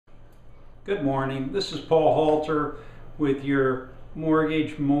Good morning. This is Paul Halter with your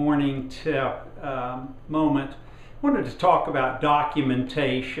mortgage morning tip moment. I wanted to talk about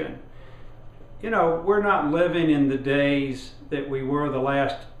documentation. You know, we're not living in the days that we were the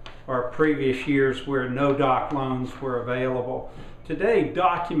last or previous years where no doc loans were available. Today,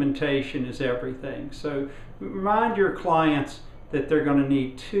 documentation is everything. So remind your clients that they're going to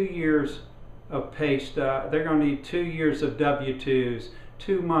need 2 years of pay stub. They're going to need 2 years of W-2s,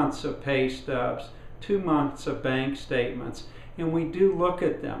 2 months of pay stubs, 2 months of bank statements, and we do look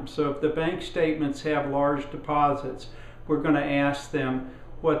at them. So if the bank statements have large deposits, we're going to ask them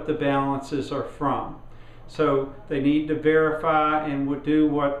what the balances are from. So they need to verify and would do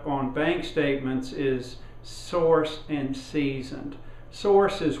what on bank statements is source and seasoned.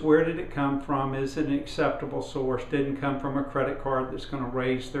 Source is where did it come from? Is it an acceptable source? Didn't come from a credit card that's going to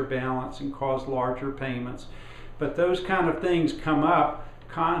raise their balance and cause larger payments. But those kind of things come up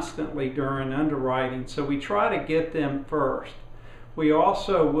constantly during underwriting, so we try to get them first. We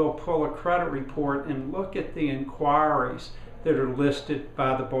also will pull a credit report and look at the inquiries that are listed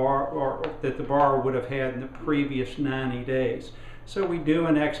by the borrower or that the borrower would have had in the previous 90 days. So we do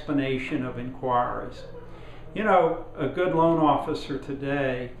an explanation of inquiries. You know, a good loan officer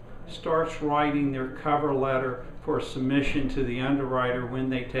today starts writing their cover letter for submission to the underwriter when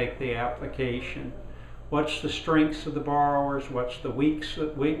they take the application. What's the strengths of the borrowers? What's the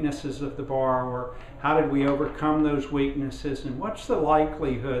weaknesses of the borrower? How did we overcome those weaknesses? And what's the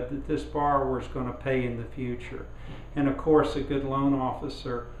likelihood that this borrower is going to pay in the future? And of course, a good loan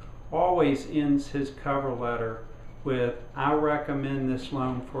officer always ends his cover letter with, "I recommend this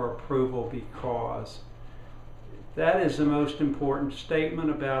loan for approval because." That is the most important statement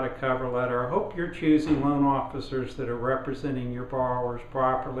about a cover letter. I hope you're choosing loan officers that are representing your borrowers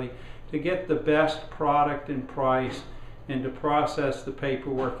properly to get the best product and price and to process the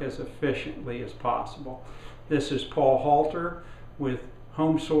paperwork as efficiently as possible. This is Paul Halter with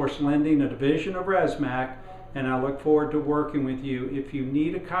Home Source Lending, a division of ResMac, and I look forward to working with you. If you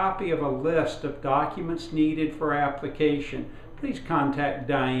need a copy of a list of documents needed for application, please contact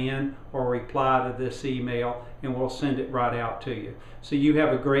Diane or reply to this email and we'll send it right out to you. So you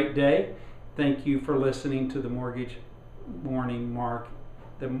have a great day. Thank you for listening to the morning mortgage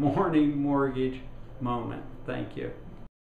moment. Thank you.